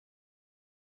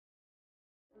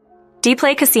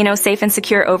DPlay Casino Safe and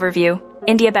Secure Overview,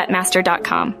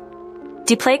 IndiaBetMaster.com.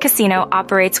 DPlay Casino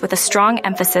operates with a strong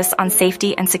emphasis on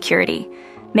safety and security,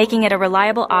 making it a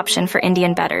reliable option for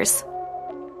Indian bettors.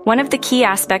 One of the key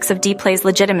aspects of DPlay's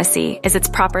legitimacy is its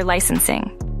proper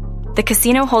licensing. The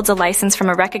casino holds a license from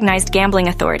a recognized gambling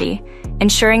authority,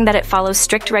 ensuring that it follows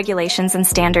strict regulations and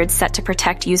standards set to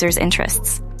protect users'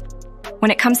 interests.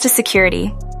 When it comes to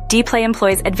security, DPlay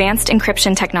employs advanced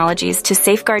encryption technologies to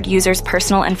safeguard users'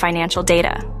 personal and financial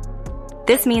data.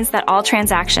 This means that all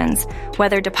transactions,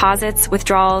 whether deposits,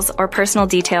 withdrawals, or personal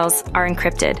details, are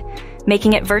encrypted,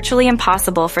 making it virtually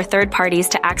impossible for third parties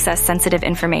to access sensitive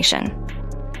information.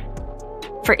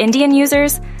 For Indian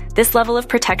users, this level of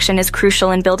protection is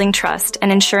crucial in building trust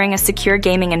and ensuring a secure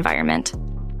gaming environment.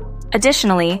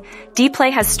 Additionally,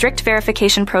 DPlay has strict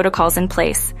verification protocols in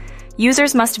place.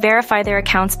 Users must verify their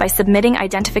accounts by submitting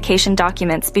identification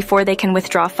documents before they can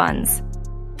withdraw funds.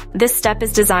 This step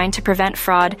is designed to prevent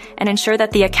fraud and ensure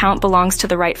that the account belongs to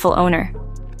the rightful owner.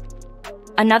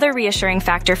 Another reassuring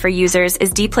factor for users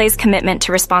is DPlay's commitment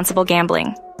to responsible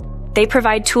gambling. They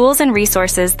provide tools and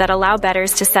resources that allow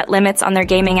bettors to set limits on their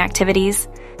gaming activities,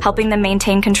 helping them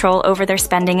maintain control over their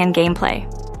spending and gameplay.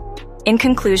 In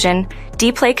conclusion,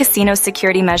 DPlay Casino's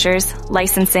security measures,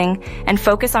 licensing, and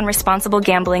focus on responsible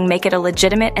gambling make it a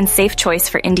legitimate and safe choice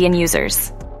for Indian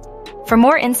users. For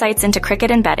more insights into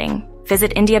cricket and betting,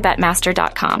 visit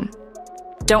IndiaBetMaster.com.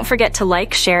 Don't forget to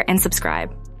like, share, and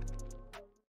subscribe.